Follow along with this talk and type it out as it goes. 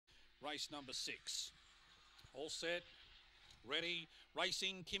race number 6. All set. Ready,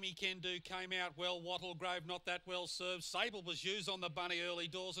 racing, Kimmy Can Do came out well. Wattlegrove not that well served. Sable Bazoo's on the bunny early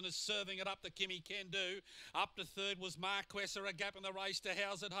doors and is serving it up to Kimmy Can Do. Up to third was Marquessa, a gap in the race to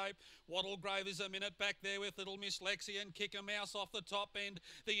How's It Hope. Wattlegrove is a minute back there with Little Miss Lexi and Kick a Mouse off the top end.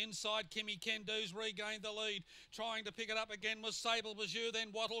 The inside Kimmy Can Do's regained the lead. Trying to pick it up again was Sable Bazoo,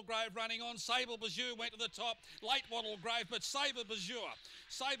 then Wattlegrove running on. Sable Bazoo went to the top. Late Wattlegrove, but Sabre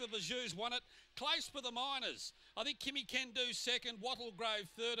Bazoo's won it. Close for the Miners. I think Kimmy Can Do second, Wattlegrove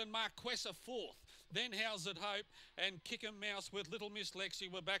third and Marquessa fourth. Then How's It Hope and Kick 'em Mouse with Little Miss Lexi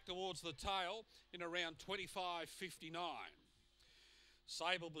were back towards the tail in around 25.59.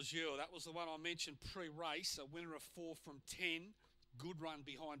 Sable Bazoo, that was the one I mentioned pre-race, a winner of 4 from 10. Good run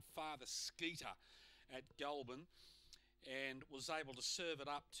behind Father Skeeter at Goulburn and was able to serve it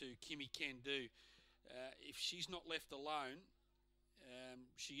up to Kimmy Can Do. If she's not left alone,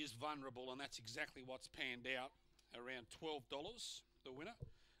 she is vulnerable, and that's exactly what's panned out. Around $12, the winner.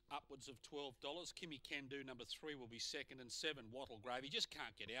 Upwards of $12. Kimmy Can Do, number 3, will be second, and 7, Wattlegrove. He just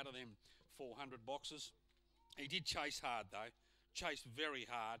can't get out of them 400 boxes. He did chase hard, though. Chased very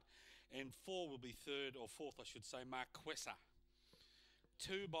hard. And 4 will be third, or fourth, I should say, Marquessa.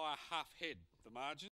 2 by a half head, the margin.